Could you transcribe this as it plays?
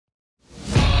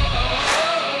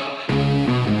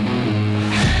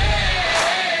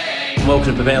welcome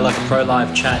to Prepare Like a Pro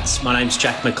Live Chats. My name's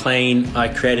Jack McLean. I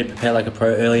created Prepare Like a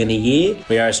Pro early in the year.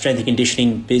 We are a strength and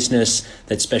conditioning business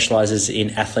that specialises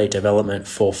in athlete development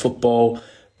for football.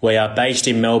 We are based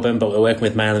in Melbourne, but we're working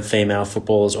with male and female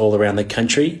footballers all around the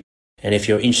country. And if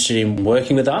you're interested in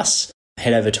working with us,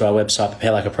 head over to our website,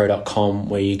 preparelikeapro.com,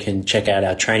 where you can check out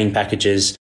our training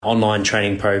packages, online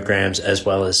training programs, as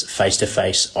well as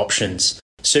face-to-face options.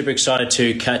 Super excited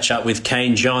to catch up with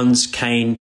Kane Johns.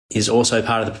 Kane is also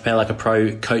part of the Prepare Like a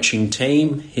Pro coaching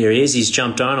team. Here he is. He's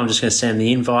jumped on. I'm just going to send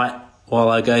the invite while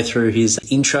I go through his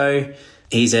intro.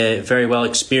 He's a very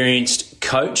well-experienced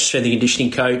coach, strength and conditioning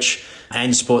coach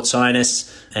and sports scientist,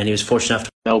 and he was fortunate enough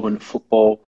to Melbourne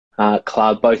Football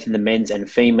Club, both in the men's and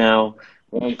female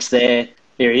ranks there.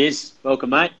 Here he is. Welcome,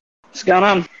 mate. What's going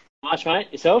on? Nice,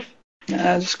 mate. Yourself?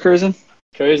 Just cruising.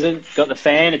 Cruising. Got the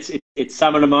fan. It's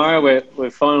summer tomorrow.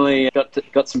 We've finally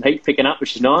got some heat picking up,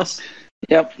 which is nice.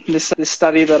 Yep, this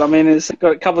study that I'm in has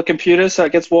got a couple of computers, so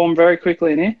it gets warm very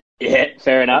quickly in here. Yeah,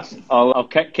 fair enough. I'll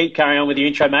keep carrying on with your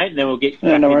intro, mate, and then we'll get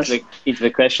into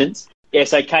the questions. Yeah,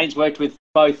 so Kane's worked with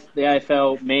both the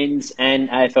AFL men's and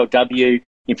AFLW.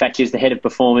 In fact, he was the head of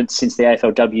performance since the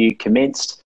AFLW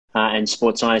commenced, and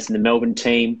sports science in the Melbourne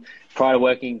team. Prior to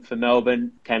working for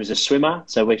Melbourne, came as a swimmer,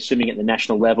 so we're swimming at the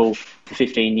national level for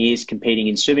 15 years, competing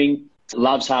in swimming.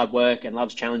 Loves hard work and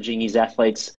loves challenging his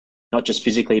athletes, not just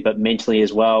physically, but mentally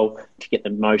as well, to get the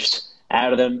most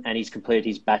out of them. And he's completed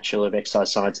his Bachelor of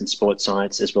Exercise Science and Sports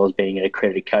Science, as well as being an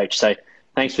accredited coach. So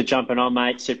thanks for jumping on,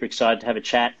 mate. Super excited to have a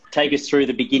chat. Take us through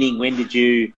the beginning. When did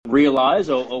you realise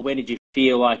or when did you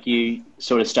feel like you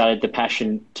sort of started the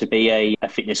passion to be a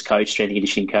fitness coach, strength and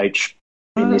conditioning coach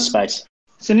in this space?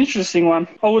 It's an interesting one.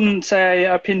 I wouldn't say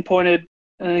I pinpointed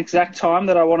an exact time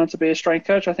that I wanted to be a strength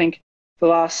coach. I think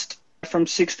from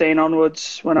 16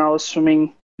 onwards, when I was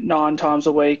swimming 9 times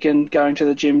a week and going to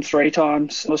the gym 3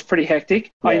 times, it was pretty hectic.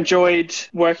 Yeah. I enjoyed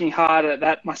working hard at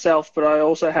that myself, but I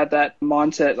also had that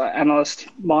mindset, like analyst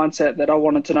mindset, that I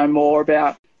wanted to know more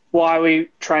about why we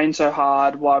train so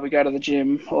hard, why we go to the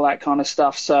gym, all that kind of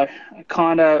stuff. So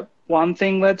kind of one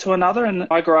thing led to another, and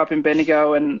I grew up in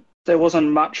Bendigo, and there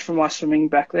wasn't much for my swimming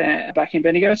back in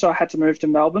Bendigo, so I had to move to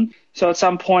Melbourne. So at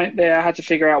some point there, I had to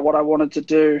figure out what I wanted to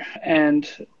do, and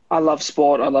I love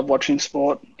sport. I love watching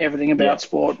sport, everything about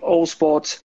sport, all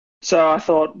sports. So I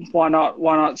thought, why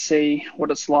not see what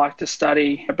it's like to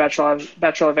study a Bachelor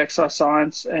of Exercise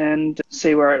Science and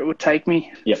see where it would take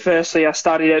me. Yep. Firstly, I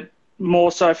studied it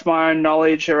more so for my own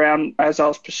knowledge around, as I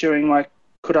was pursuing, like,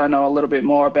 could I know a little bit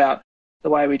more about the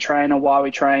way we train or why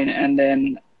we train, and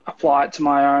then apply it to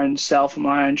my own self and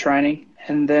my own training,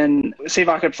 and then see if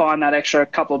I could find that extra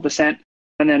couple of percent.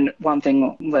 And then one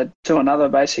thing led to another,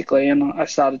 basically, and I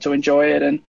started to enjoy it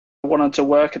and wanted to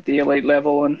work at the elite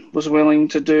level and was willing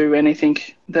to do anything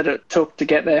that it took to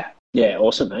get there. Yeah,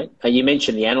 awesome, mate. You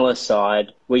mentioned the analyst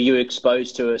side. Were you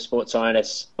exposed to a sports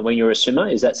scientist when you were a swimmer?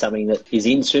 Is that something that is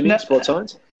in swimming, No, sports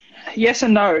science? Yes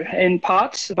and no, in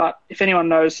parts. But if anyone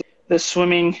knows the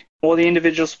swimming or the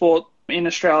individual sport in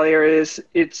Australia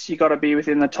you got to be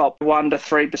within the top 1% to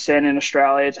 3% in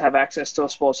Australia to have access to a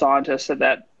sports scientist at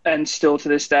that. And still to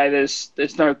this day,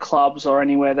 there's no clubs or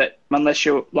anywhere that, unless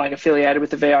you're like affiliated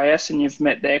with the VIS and you've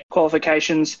met their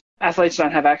qualifications, athletes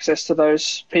don't have access to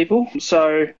those people.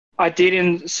 So I did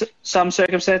in some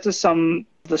circumstances. Some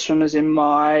of the swimmers in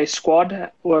my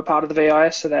squad were part of the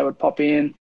VIS, so they would pop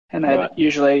in and they'd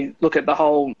usually look at the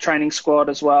whole training squad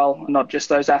as well, not just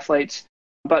those athletes.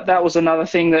 But that was another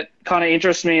thing that kind of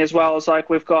interests me as well. Is like,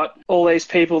 we've got all these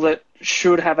people that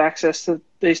should have access to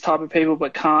these type of people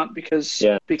but can't because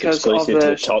of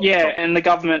the top. And the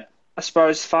government, I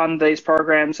suppose, fund these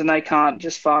programs, and they can't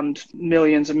just fund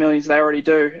millions and millions. They already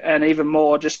do, and even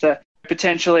more, just to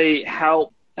potentially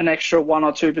help an extra 1%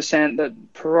 or 2%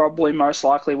 that probably most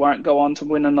likely won't go on to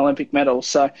win an Olympic medal.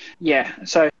 So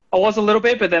so I was a little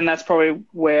bit, but then that's probably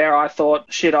where I thought,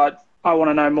 I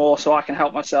want to know more so I can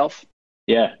help myself.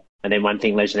 Yeah, and then one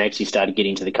thing led to the next, you started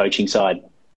getting to the coaching side.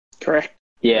 Correct.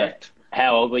 Yeah. Correct.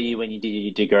 How old were you when you did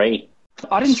your degree?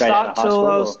 I didn't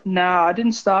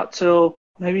start till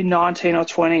maybe 19 or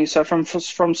 20. So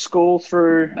from school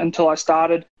through until I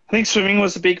started, I think swimming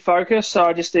was a big focus. So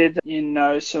I just did,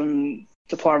 some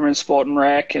diploma in sport and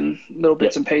rec and little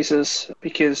bits and pieces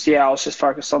because, I was just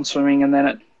focused on swimming. And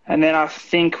then I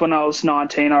think when I was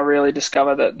 19, I really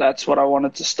discovered that that's what I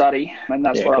wanted to study, and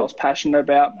that's what I was passionate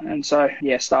about. And so,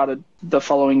 started the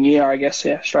following year, I guess,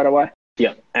 straight away.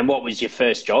 Yeah. And what was your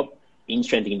first job in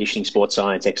strength and conditioning, sports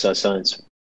science, exercise science?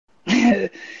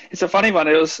 It's a funny one.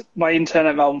 It was my intern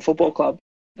at Melbourne Football Club.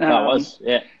 It was?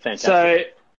 Yeah,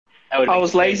 fantastic. So I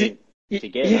was lazy. To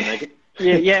get,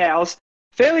 I was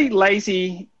fairly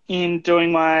lazy in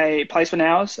doing my placement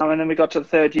hours. And then we got to the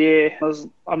third year.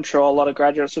 I'm sure a lot of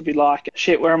graduates would be like,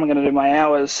 shit, where am I going to do my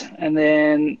hours? And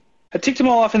then I ticked them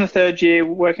all off in the third year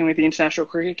working with the International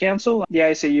Cricket Council. The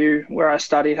ACU, where I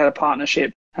studied, had a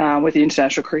partnership with the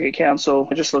International Cricket Council,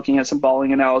 just looking at some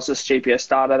bowling analysis, GPS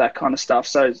data, that kind of stuff.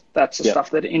 So that's the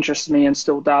stuff that interests me and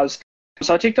still does.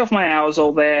 So I ticked off my hours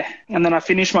all there, and then I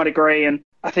finished my degree. And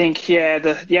I think,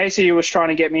 the ACU was trying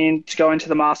to get me in to go into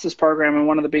the master's program. And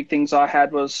one of the big things I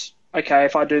had was, okay,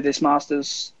 if I do this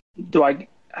master's, do I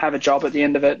have a job at the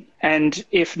end of it? And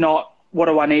if not, what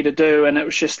do I need to do? And it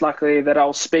was just luckily that I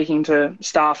was speaking to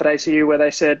staff at ACU where they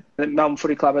said that Melbourne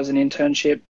Footy Club has an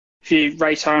internship. If you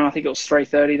race home, I think it was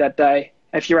 3:30 that day.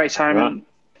 If you race home and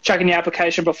chuck in your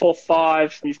application before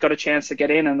 5, you've got a chance to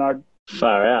get in. And I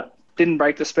far out. Didn't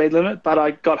break the speed limit, but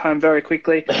I got home very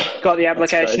quickly, got the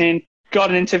application in, got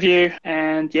an interview,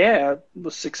 and I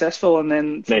was successful. And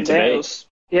then from there it was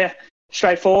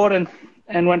straightforward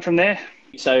and went from there.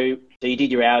 So you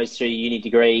did your hours through your uni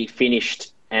degree,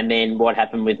 finished, and then what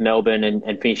happened with Melbourne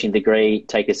and finishing the degree?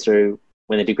 Take us through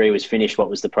when the degree was finished. What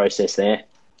was the process there?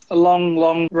 A long,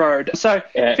 long road. So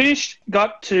finished,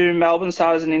 got to Melbourne,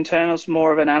 started as an intern. I was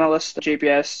more of an analyst,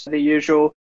 GPS, the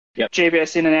usual.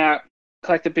 GPS in and out,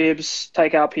 collect the bibs,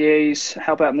 take RPEs,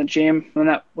 help out in the gym. And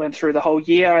that went through the whole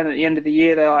year. And at the end of the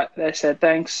year, they said,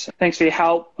 thanks for your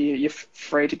help. You're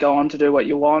free to go on to do what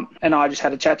you want. And I just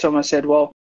had a chat to them. I said,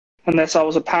 well, unless I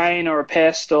was a pain or a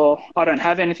pest or I don't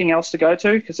have anything else to go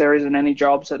to because there isn't any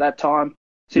jobs at that time.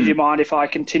 So do you mind if I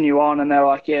continue on? And they were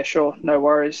like, yeah, sure, no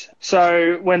worries.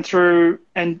 So went through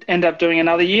and ended up doing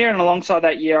another year. And alongside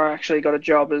that year, I actually got a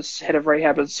job as head of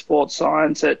rehab and sports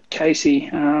science at Casey.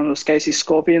 It was Casey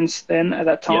Scorpions then at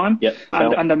that time,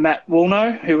 under Matt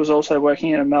Woolnough, who was also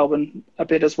working in Melbourne a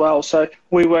bit as well. So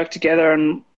we worked together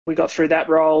and we got through that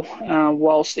role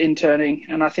whilst interning.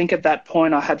 And I think at that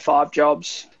point I had 5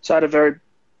 jobs. So I had a very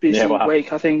busy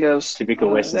week. I think it was... Typical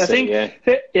Western City,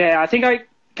 I think I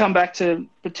come back to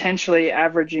potentially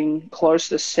averaging close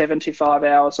to 75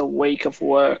 hours a week of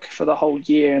work for the whole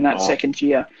year in that second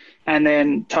year. And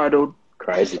then totaled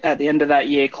crazy at the end of that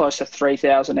year, close to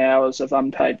 3,000 hours of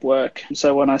unpaid work.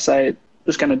 So when I say it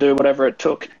was going to do whatever it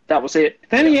took, that was it.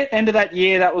 Then at the end of that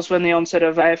year, that was when the onset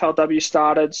of AFLW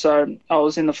started. So I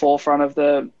was in the forefront of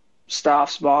the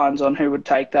staff's minds on who would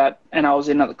take that. And I was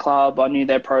in at the club. I knew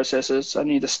their processes. I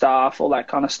knew the staff, all that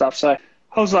kind of stuff. So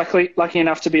I was lucky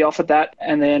enough to be offered that,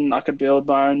 and then I could build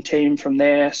my own team from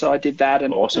there. So I did that,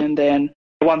 and then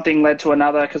one thing led to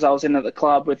another because I was in at the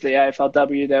club with the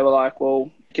AFLW. They were like,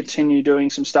 well, continue doing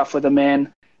some stuff with the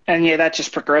men. And that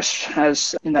just progressed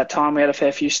as in that time we had a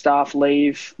fair few staff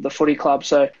leave the footy club.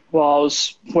 So while I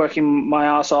was working my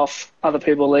ass off, other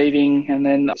people leaving, and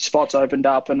then spots opened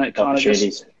up, and it kind of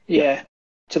just,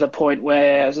 to the point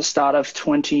where as a start of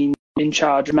 20 in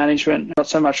charge of management, not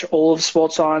so much all of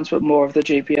sports science, but more of the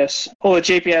GPS,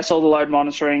 all the load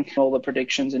monitoring, all the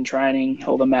predictions and training,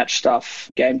 all the match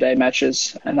stuff, game day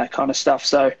matches and that kind of stuff.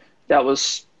 So that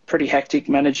was pretty hectic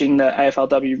managing the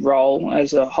AFLW role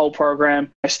as a whole program,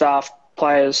 staff,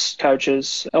 players,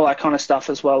 coaches, all that kind of stuff,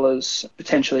 as well as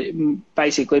potentially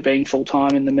basically being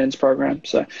full-time in the men's program.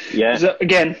 So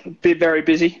again, very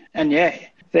busy. And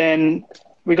then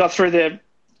we got through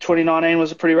 2019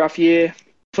 was a pretty rough year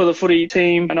for the footy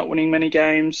team, not winning many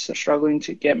games, struggling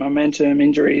to get momentum,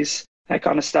 injuries, that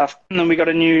kind of stuff. And then we got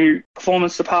a new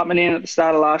performance department in at the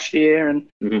start of last year, and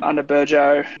under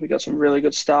Burjo, we got some really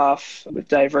good staff with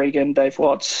Dave Regan, Dave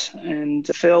Watts, and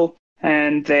Phil.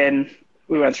 And then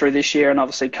we went through this year, and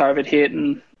obviously COVID hit,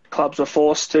 and clubs were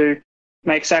forced to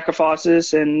make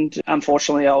sacrifices. And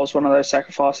unfortunately, I was one of those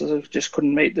sacrifices who just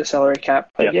couldn't meet the salary cap.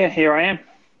 But here I am.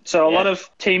 So a lot of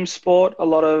team sport, a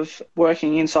lot of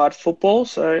working inside football.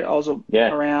 So I was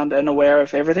around and aware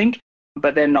of everything.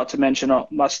 But then not to mention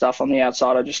my stuff on the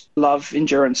outside. I just love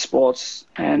endurance sports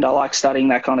and I like studying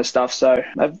that kind of stuff. So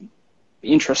my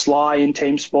interests lie in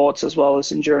team sports as well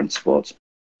as endurance sports.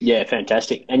 Yeah,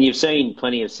 fantastic. And you've seen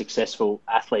plenty of successful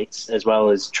athletes as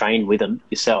well as trained with them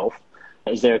yourself.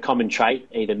 Is there a common trait,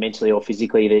 either mentally or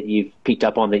physically, that you've picked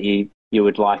up on that you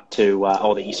would like to,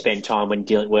 or that you spend time when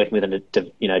working with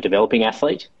a developing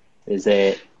athlete? Is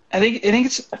there? I think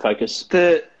it's a focus.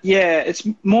 It's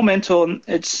more mental. And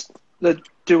it's the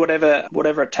do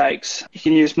whatever it takes. You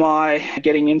can use my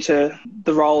getting into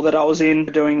the role that I was in,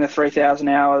 doing the 3,000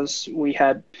 hours. We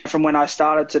had from when I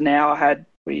started to now. I had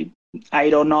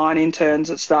 8 or 9 interns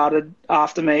that started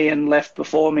after me and left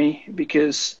before me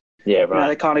because.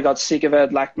 They kind of got sick of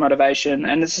it, lacked motivation,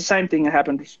 and it's the same thing that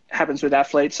happens with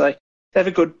athletes. Like they have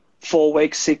a good 4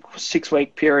 week, 6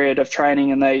 week period of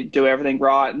training, and they do everything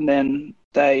right, and then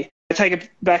they take a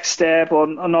back step or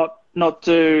not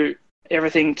do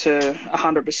everything to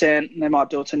 100%, and they might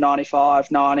do it to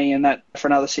 95, 90, and that for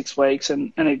another 6 weeks,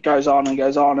 and it goes on and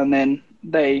goes on, and then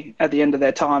they, at the end of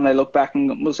their time, they look back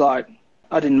and was like,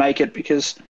 I didn't make it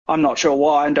because I'm not sure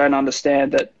why, and don't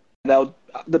understand that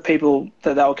the people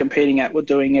that they were competing at were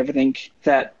doing everything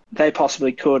that they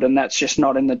possibly could, and that's just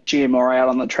not in the gym or out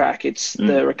on the track. It's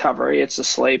the recovery, it's the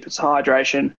sleep, it's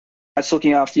hydration, it's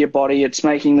looking after your body, it's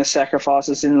making the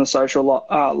sacrifices in the social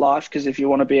life, because if you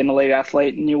want to be an elite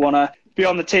athlete and you want to be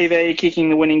on the TV kicking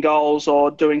the winning goals or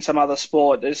doing some other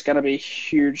sport, there's going to be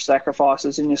huge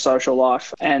sacrifices in your social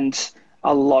life, and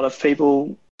a lot of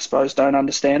people, I suppose, don't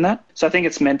understand that. So I think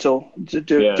it's mental,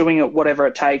 doing it whatever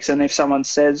it takes, and if someone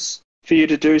says for you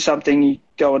to do something, you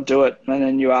go and do it, and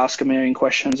then you ask a million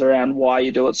questions around why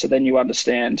you do it, so then you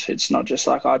understand. It's not just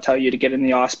like I tell you to get in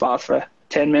the ice bath for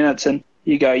 10 minutes and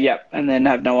you go, yep, and then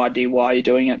have no idea why you're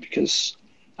doing it, because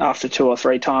after 2 or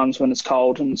 3 times when it's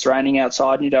cold and it's raining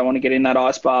outside and you don't want to get in that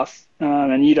ice bath,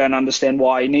 and you don't understand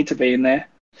why you need to be in there,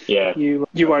 you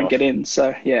won't get in.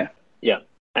 So, yeah. Yeah.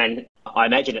 And I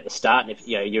imagine at the start, if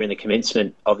you're in the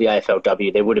commencement of the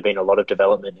AFLW, there would have been a lot of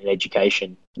development and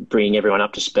education, bringing everyone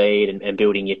up to speed and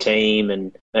building your team,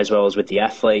 and as well as with the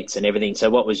athletes and everything. So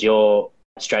what was your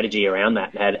strategy around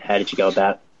that? How did you go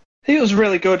about it? I think it was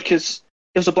really good because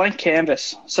it was a blank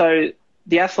canvas. So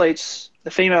the athletes,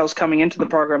 the females coming into the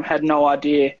program, had no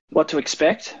idea what to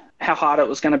expect, how hard it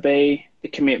was going to be, the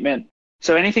commitment.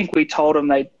 So anything we told them,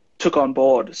 they took on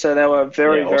board. So they were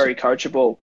very, very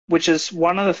coachable, which is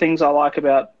one of the things I like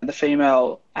about the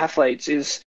female athletes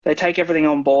is they take everything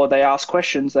on board. They ask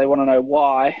questions. They want to know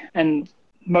why. And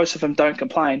most of them don't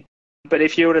complain. But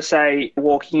if you were to say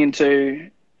walking into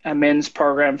a men's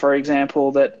program, for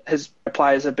example, that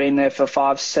players have been there for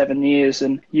 5-7 years,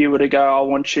 and you were to go, I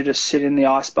want you to sit in the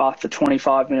ice bath for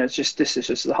 25 minutes, this is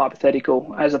just a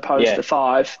hypothetical, as opposed to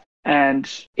 5. And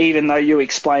even though you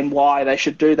explain why they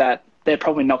should do that, they're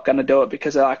probably not going to do it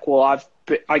because they're like, well,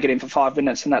 I get in for 5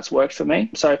 minutes and that's worked for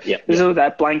me. So this is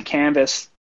that blank canvas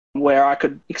where I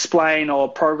could explain or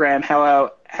program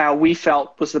how we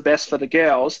felt was the best for the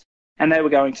girls, and they were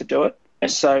going to do it.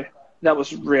 So that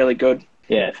was really good.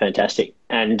 Yeah, fantastic.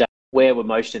 And where were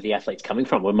most of the athletes coming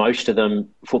from? Were most of them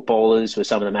footballers? Were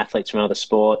some of them athletes from other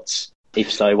sports? If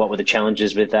so, what were the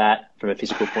challenges with that from a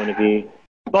physical point of view?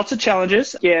 Lots of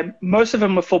challenges. Yeah, most of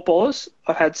them were footballers.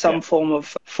 I've had some form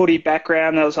of footy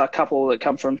background. There was a couple that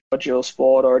come from a dual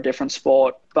sport or a different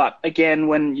sport. But again,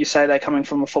 when you say they're coming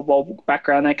from a football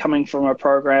background, they're coming from a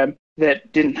program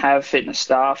that didn't have fitness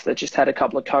staff, that just had a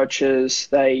couple of coaches.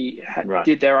 They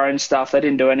did their own stuff. They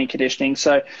didn't do any conditioning.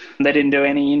 So they didn't do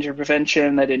any injury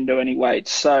prevention. They didn't do any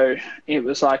weights. So it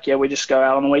was like, we just go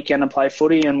out on the weekend and play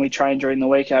footy, and we train during the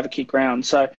week, have a kick round.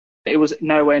 So it was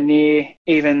nowhere near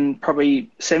even probably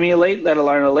semi-elite, let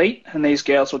alone elite. And these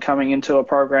girls were coming into a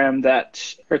program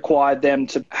that required them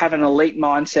to have an elite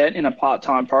mindset in a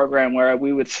part-time program where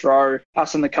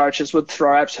us and the coaches would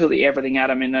throw absolutely everything at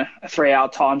them in a 3-hour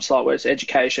time slot, where it's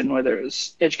education, whether it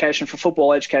was education for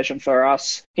football, education for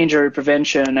us, injury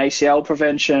prevention, ACL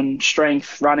prevention,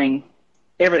 strength, running,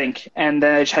 everything. And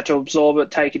then they just had to absorb it,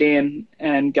 take it in,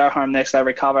 and go home the next day,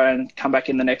 recover, and come back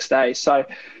in the next day. So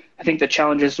I think the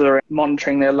challenges were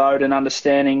monitoring their load and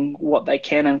understanding what they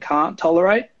can and can't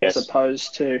tolerate, as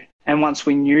opposed to, and once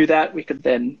we knew that, we could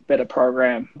then better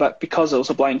program. But because it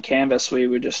was a blank canvas, we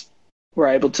were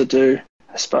able to do,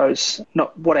 I suppose,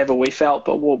 not whatever we felt,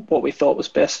 but what we thought was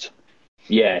best.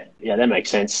 Yeah, that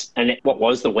makes sense. And what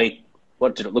was the week?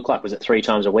 What did it look like? Was it 3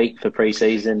 times a week for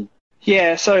pre-season?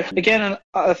 Yeah, so again,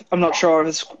 I'm not sure if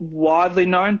it's widely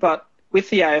known, but with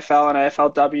the AFL and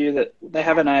AFLW, that they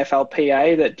have an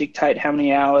AFLPA that dictate how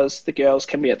many hours the girls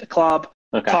can be at the club,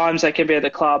 times they can be at the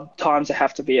club, times they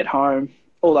have to be at home,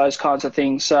 all those kinds of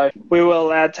things. So we were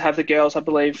allowed to have the girls, I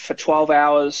believe, for 12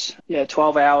 hours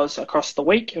across the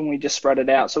week, and we just spread it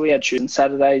out. So we had Tuesdays and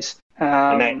Saturdays,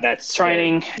 and that's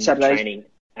training, Saturdays. Training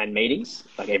and meetings,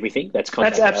 like everything? That's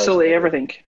absolutely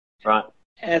everything. Right.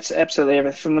 It's absolutely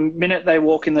everything. From the minute they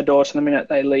walk in the door to the minute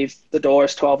they leave the door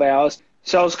is 12 hours.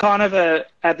 So it was kind of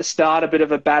at the start, a bit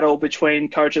of a battle between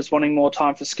coaches wanting more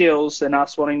time for skills and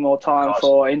us wanting more time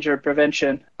for injury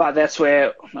prevention. But that's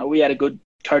where we had a good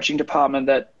coaching department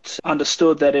that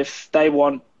understood that if they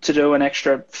want to do an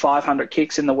extra 500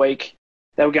 kicks in the week,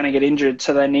 they were going to get injured.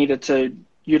 So they needed to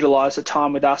utilise the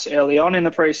time with us early on in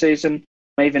the preseason,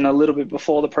 even a little bit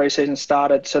before the preseason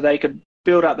started, so they could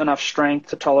build up enough strength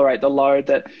to tolerate the load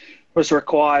that was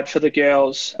required for the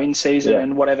girls in season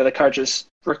and whatever the coaches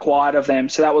required of them.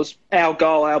 So that was our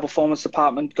goal. Our performance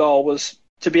department goal was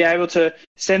to be able to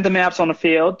send them out on the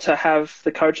field to have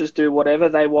the coaches do whatever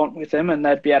they want with them and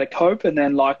they'd be able to cope. And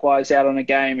then likewise out on a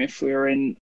game, if we were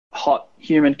in hot,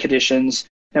 humid conditions,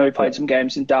 we played some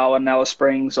games in Darwin, Alice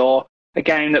Springs, or a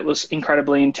game that was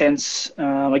incredibly intense,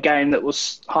 a game that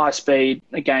was high speed,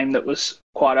 a game that was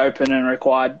quite open and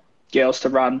required girls to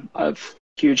run of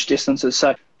huge distances.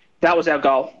 So that was our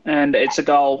goal. And it's a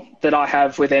goal that I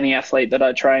have with any athlete that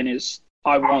I train is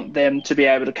I want them to be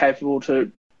able to capable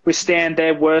to withstand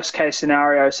their worst case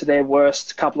scenario, so their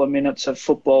worst couple of minutes of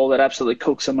football that absolutely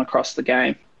cooks them across the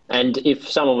game. And if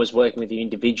someone was working with you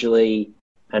individually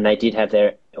and they did have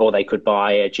or they could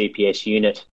buy a GPS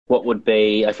unit, what would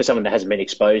be, for someone that hasn't been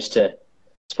exposed to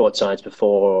sports science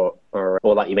before, or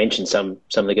like you mentioned, some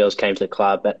of the girls came to the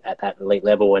club at that elite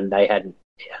level and they hadn't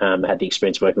had the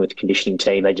experience working with the conditioning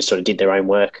team. They just sort of did their own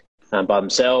work by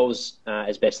themselves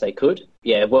as best they could.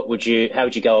 Yeah, how would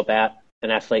you go about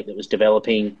an athlete that was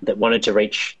developing, that wanted to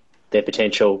reach their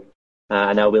potential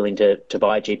and they were willing to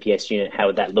buy a GPS unit? How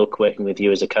would that look working with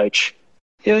you as a coach?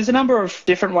 Yeah, there's a number of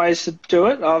different ways to do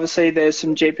it. Obviously, there's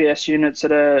some GPS units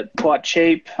that are quite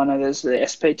cheap. I know there's the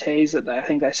SPTs that I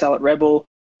think they sell at Rebel,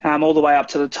 all the way up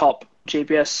to the top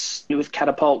GPS with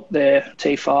Catapult. They're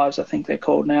T5s, I think they're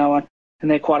called now,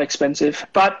 and they're quite expensive.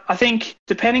 But I think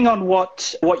depending on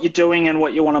what you're doing and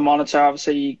what you want to monitor,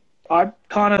 obviously, I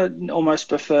kind of almost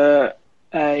prefer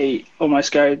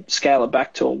scale it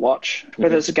back to a watch,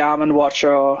 whether it's a Garmin watch,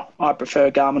 or I prefer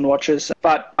Garmin watches.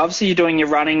 But obviously you're doing your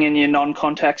running and your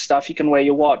non-contact stuff, you can wear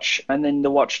your watch, and then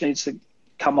the watch needs to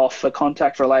come off for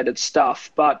contact related stuff.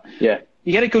 But you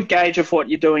get a good gauge of what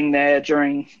you're doing there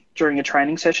during a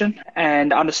training session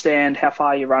and understand how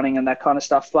far you're running and that kind of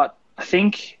stuff. But I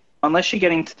think unless you're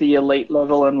getting to the elite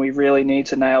level and we really need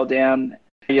to nail down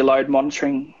your load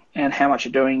monitoring and how much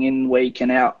you're doing in week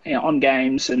and out on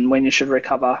games and when you should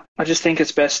recover, I just think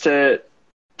it's best to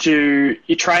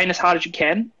you train as hard as you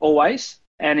can always.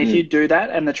 And if you do that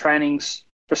and the training's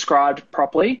prescribed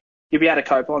properly, you'll be able to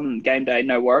cope on game day,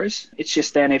 no worries. It's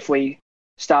just then if we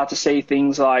start to see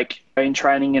things like in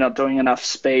training you're not doing enough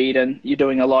speed and you're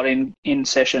doing a lot in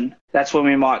session, that's when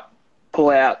we might pull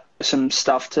out some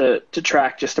stuff to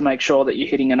track just to make sure that you're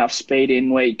hitting enough speed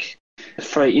in week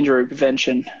for injury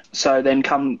prevention. So then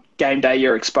come game day,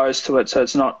 you're exposed to it. So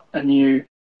it's not a new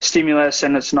stimulus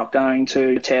and it's not going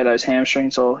to tear those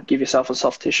hamstrings or give yourself a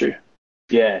soft tissue.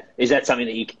 Yeah. Is that something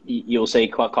that you'll see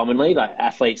quite commonly? Like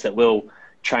athletes that will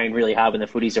train really hard when the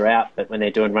footies are out, but when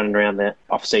they're running around the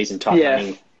off-season type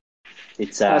running,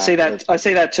 it's... I see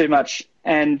that too much.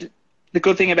 And the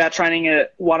good thing about training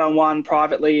it one-on-one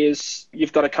privately is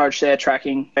you've got a coach there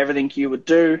tracking everything you would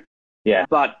do. Yeah.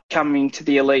 But coming to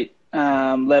the elite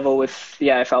level with the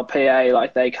AFLPA,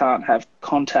 like they can't have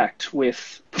contact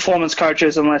with performance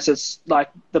coaches unless it's like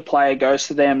the player goes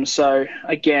to them. So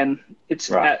again,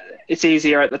 it's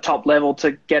easier at the top level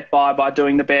to get by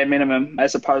doing the bare minimum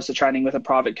as opposed to training with a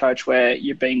private coach where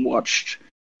you're being watched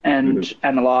and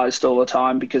analysed all the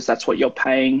time because that's what you're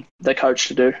paying the coach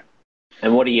to do.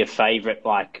 And what are your favourite,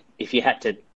 like if you had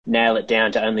to nail it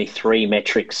down to only 3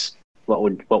 metrics, what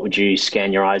would you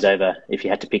scan your eyes over if you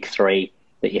had to pick 3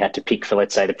 that you had to pick for,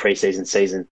 let's say, the pre-season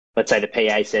season? Let's say the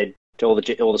PA said to all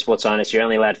the sports scientists, you're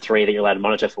only allowed 3 that you're allowed to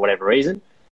monitor for whatever reason.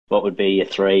 What would be your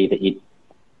 3 that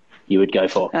you would go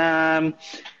for?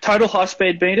 Total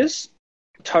high-speed meters,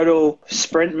 total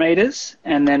sprint meters,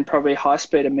 and then probably high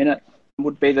speed a minute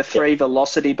would be the 3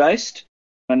 velocity-based.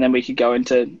 And then we could go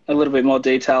into a little bit more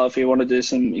detail if you want to do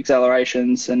some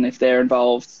accelerations and if they're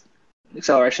involved,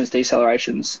 accelerations,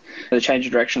 decelerations, the change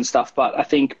of direction stuff. But I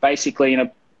think basically in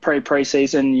a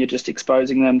pre-season, you're just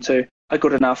exposing them to a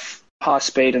good enough high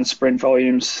speed and sprint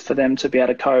volumes for them to be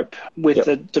able to cope with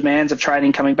the demands of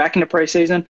training coming back into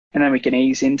pre-season. And then we can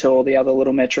ease into all the other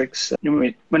little metrics.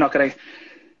 We're not going to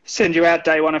send you out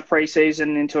day 1 of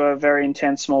pre-season into a very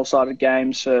intense small-sided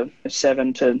games for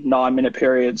 7 to 9 minute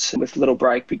periods with little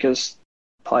break because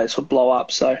players would blow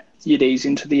up. So you'd ease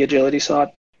into the agility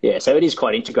side. Yeah, so it is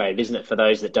quite integrated, isn't it? For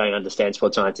those that don't understand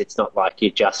sports science, it's not like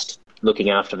you're just looking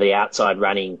after the outside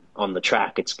running on the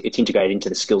track. It's integrated into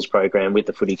the skills program with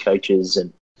the footy coaches.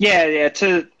 And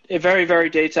to very, very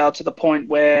detailed to the point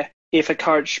where if a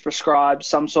coach prescribes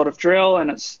some sort of drill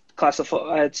and it's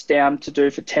down to do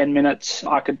for 10 minutes,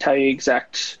 I could tell you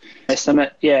exact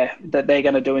estimate, that they're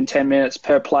going to do in 10 minutes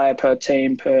per player, per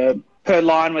team, per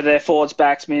line with their forwards,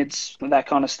 backs, mids, that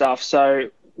kind of stuff. So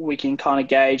we can kind of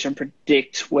gauge and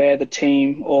predict where the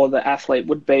team or the athlete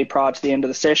would be prior to the end of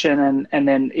the session. And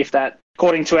then if that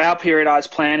according to our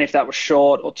periodized plan, if that was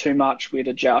short or too much, we'd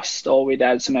adjust, or we'd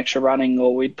add some extra running,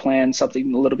 or we'd plan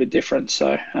something a little bit different.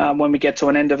 So when we get to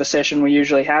an end of a session, we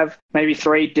usually have maybe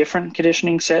 3 different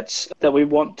conditioning sets that we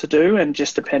want to do, and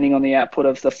just depending on the output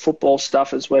of the football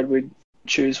stuff is where we'd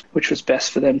choose which was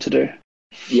best for them to do.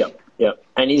 Yep.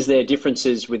 And is there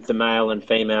differences with the male and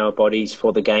female bodies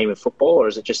for the game of football, or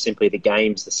is it just simply the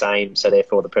game's the same, so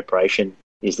therefore the preparation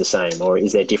is the same, or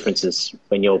is there differences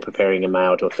when you're preparing a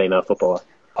male to a female footballer?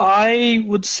 I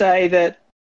would say that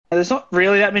there's not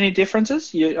really that many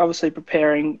differences. You're obviously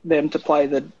preparing them to play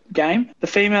the game. The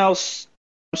females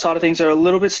side of things are a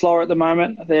little bit slower at the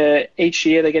moment. Each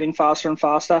year they're getting faster and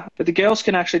faster, but the girls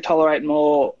can actually tolerate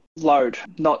more load.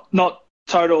 Not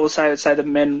total, say the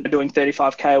men are doing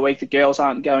 35k a week, the girls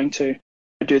aren't going to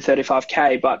do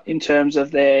 35k, but in terms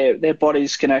of their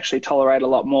bodies can actually tolerate a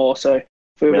lot more. So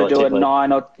if we were to do a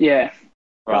 9 or,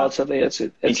 relatively, it's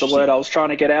the word I was trying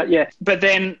to get out, But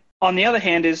then on the other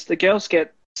hand is the girls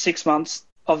get 6 months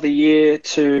of the year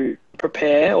to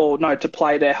prepare, to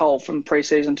play their whole from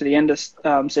pre-season to the end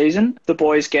of season. The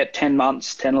boys get 10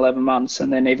 months, 10, 11 months,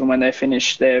 and then even when they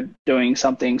finish, they're doing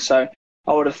something. So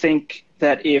I would think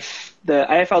that if the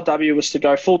AFLW was to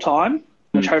go full-time,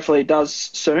 which hopefully it does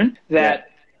soon,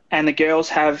 and the girls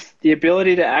have the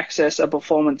ability to access a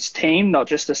performance team, not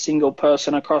just a single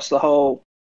person across the whole,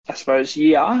 I suppose,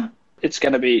 year, it's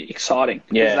going to be exciting.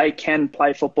 Because they can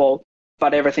play football,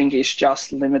 but everything is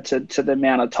just limited to the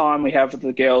amount of time we have with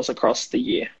the girls across the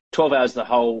year. 12 hours the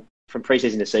whole, from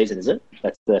pre-season to season, is it?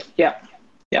 That's the... Yeah.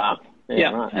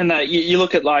 Right. And you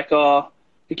look at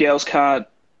the girls can't,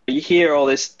 you hear all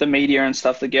this, the media and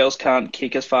stuff, the girls can't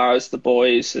kick as far as the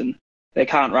boys and they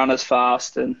can't run as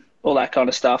fast and all that kind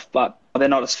of stuff, but they're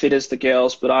not as fit as the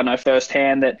girls. But I know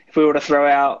firsthand that if we were to throw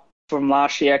out from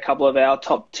last year a couple of our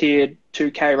top-tiered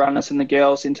 2K runners and the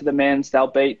girls into the men's, they'll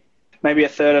beat maybe a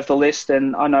third of the list.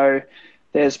 And I know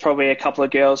there's probably a couple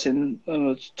of girls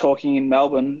talking in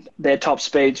Melbourne, their top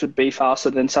speeds would be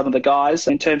faster than some of the guys.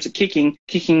 In terms of kicking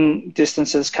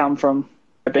distances come from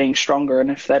being stronger, and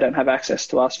if they don't have access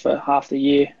to us for half the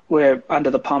year, we're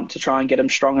under the pump to try and get them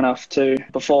strong enough to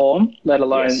perform, let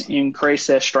alone increase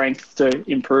their strength to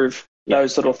improve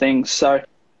those little things. So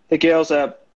the girls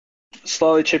are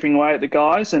slowly chipping away at the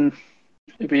guys, and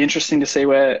it'd be interesting to see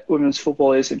where women's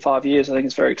football is in 5 years. I think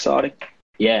it's very exciting.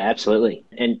 Yeah, absolutely.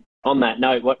 And on that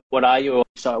note, what are you,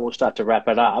 so we'll start to wrap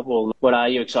it up, well, what are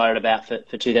you excited about for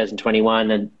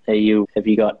 2021, and have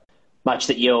you got much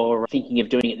that you're thinking of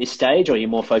doing at this stage, or are you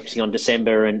more focusing on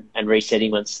December and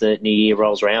resetting once the new year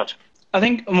rolls around? I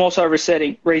think I'm also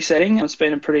resetting. It's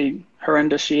been a pretty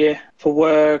horrendous year for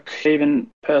work, even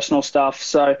personal stuff.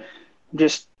 So I'm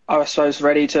just, I suppose,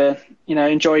 ready to,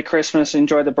 enjoy Christmas,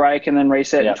 enjoy the break, and then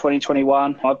reset in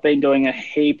 2021. I've been doing a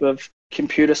heap of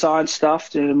computer science stuff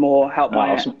to more help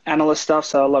my analyst stuff,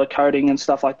 so a lot of coding and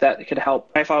stuff like that could help.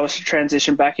 If I was to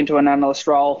transition back into an analyst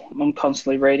role, I'm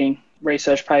constantly reading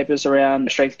research papers around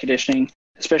strength conditioning,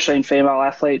 especially in female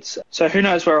athletes. So who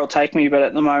knows where it'll take me, but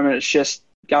at the moment it's just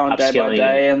going day by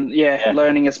day and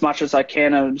learning as much as I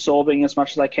can and absorbing as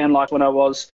much as I can. Like when I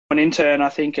was an intern, I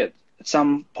think at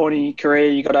some point in your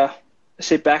career you got to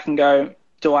sit back and go,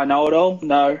 do I know it all?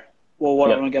 No. Well,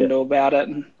 what am I going to do about it?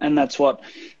 And that's what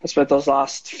I suppose those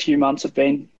last few months have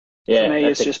been. For me,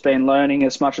 it's just been learning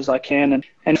as much as I can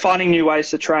and finding new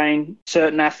ways to train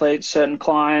certain athletes, certain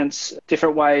clients,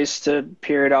 different ways to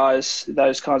periodize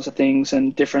those kinds of things,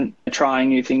 and trying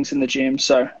new things in the gym.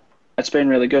 So it's been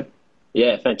really good.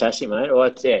 Yeah, fantastic, mate.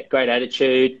 Well, great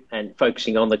attitude, and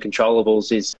focusing on the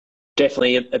controllables is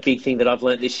definitely a big thing that I've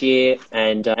learnt this year.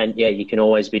 And you can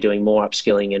always be doing more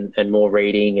upskilling and more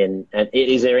reading. And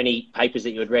is there any papers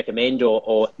that you would recommend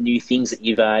or new things that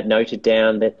you've noted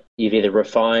down that you've either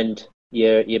refined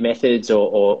your methods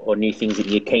or new things that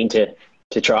you're keen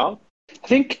to trial? I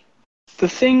think the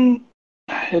thing,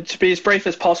 to be as brief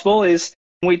as possible, is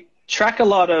we track a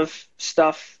lot of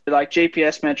stuff like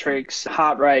GPS metrics,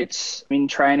 heart rates in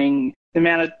training, the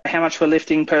amount of how much we're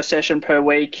lifting per session per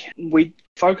week. We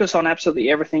focus on absolutely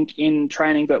everything in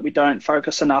training, but we don't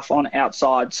focus enough on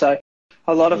outside. So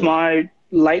a lot of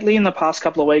lately in the past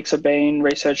couple of weeks have been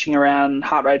researching around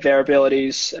heart rate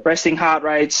variabilities, resting heart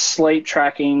rates, sleep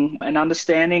tracking, and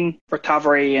understanding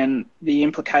recovery and the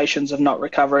implications of not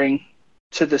recovering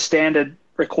to the standard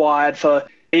required for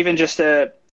even just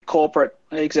a corporate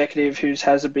executive who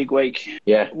has a big week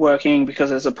working because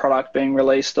there's a product being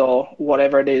released or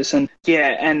whatever it is. And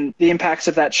the impacts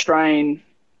of that strain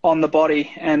on the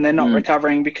body, and they're not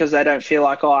recovering because they don't feel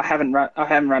like, I haven't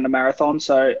run a marathon,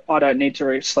 so I don't need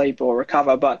to sleep or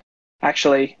recover. But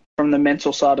actually, from the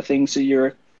mental side of things, so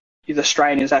you're the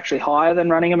strain is actually higher than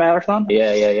running a marathon.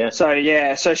 Yeah. So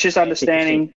it's just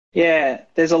understanding. Yeah,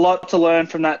 there's a lot to learn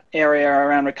from that area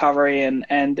around recovery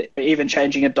and even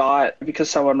changing a diet because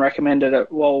someone recommended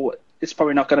it. Well, it's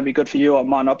probably not going to be good for you, or it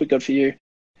might not be good for you.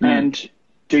 And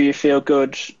do you feel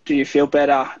good? Do you feel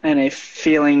better? And if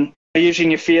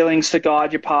using your feelings to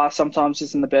guide your path sometimes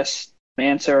isn't the best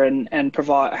answer, and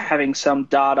provide having some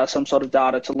sort of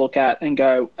data to look at and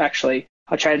go, actually,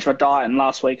 I changed my diet and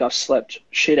last week I slept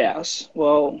shit hours.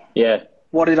 Well, yeah.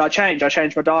 What did I change? I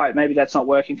changed my diet. Maybe that's not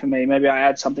working for me. Maybe I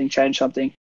add something, change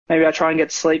something. Maybe I try and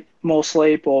get more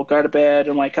sleep, or go to bed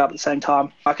and wake up at the same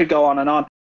time. I could go on and on.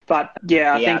 But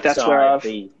yeah, I think that's where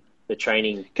the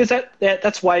training, because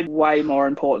that's way more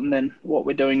important than what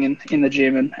we're doing in the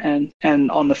gym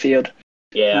and on the field.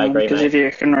 Yeah, I agree. Because if you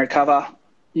can recover,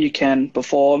 you can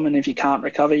perform, and if you can't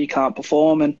recover, you can't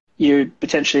perform, and you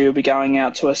potentially will be going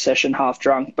out to a session half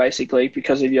drunk, basically,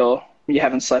 because of you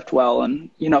haven't slept well, and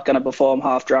you're not going to perform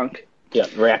half drunk. Yeah,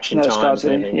 reaction times.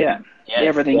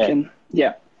 Everything can.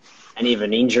 Yeah, and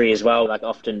even injury as well. Like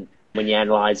often when you're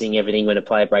analysing everything, when a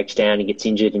player breaks down and gets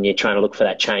injured, and you're trying to look for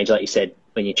that change, like you said,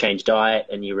 when you change diet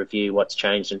and you review what's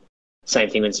changed, and same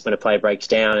thing when a player breaks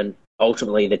down. And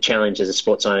ultimately, the challenge as a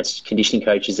sports science conditioning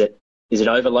coach is it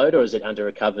overload or is it under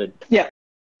recovered? Yeah.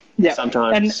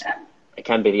 Sometimes it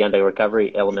can be the under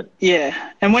recovery element.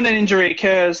 Yeah, and when an injury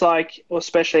occurs,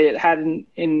 especially it had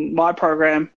in my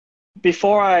program,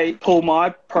 before I pull my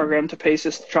program to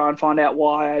pieces to try and find out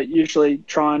why, I usually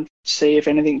try and see if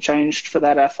anything changed for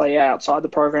that athlete outside the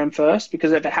program first,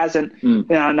 because if it hasn't,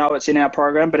 then I know it's in our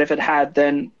program, but if it had,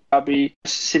 then I'd be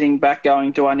sitting back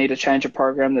going, do I need to change a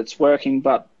program that's working?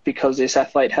 But because this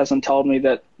athlete hasn't told me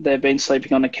that they've been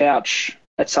sleeping on the couch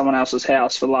at someone else's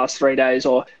house for the last 3 days,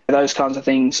 or those kinds of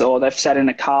things, or they've sat in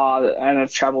a car and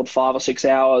have travelled 5 or 6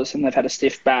 hours and they've had a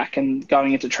stiff back and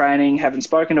going into training, haven't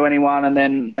spoken to anyone, and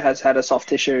then has had a soft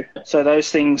tissue. So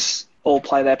those things all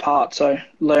play their part. So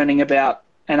learning about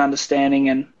and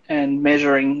understanding and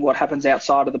measuring what happens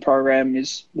outside of the program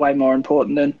is way more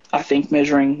important than, I think,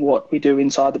 measuring what we do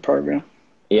inside the program.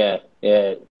 Yeah.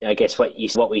 I guess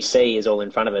what we see is all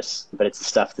in front of us, but it's the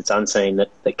stuff that's unseen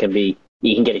that can be.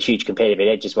 You can get a huge competitive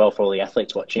edge as well for all the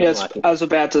athletes watching. Yes, I was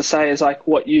about to say is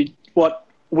what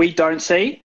we don't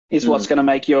see is what's going to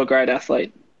make you a great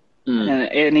athlete. And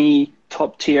any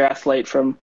top tier athlete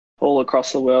from all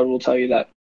across the world will tell you that.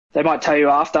 They might tell you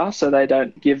after, so they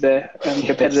don't give their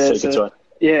competitors.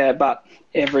 But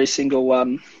every single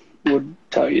one would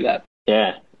tell you that.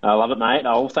 Yeah, I love it, mate.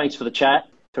 Oh, thanks for the chat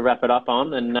to wrap it up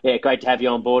on, and great to have you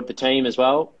on board the team as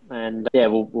well. And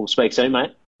we'll speak soon,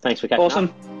 mate. Thanks for catching up.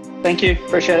 Awesome. Thank you.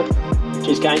 Appreciate it.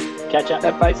 Cheers, Kane. Catch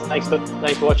up. Bye. Thanks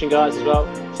for watching, guys, as well.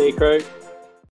 See you, crew.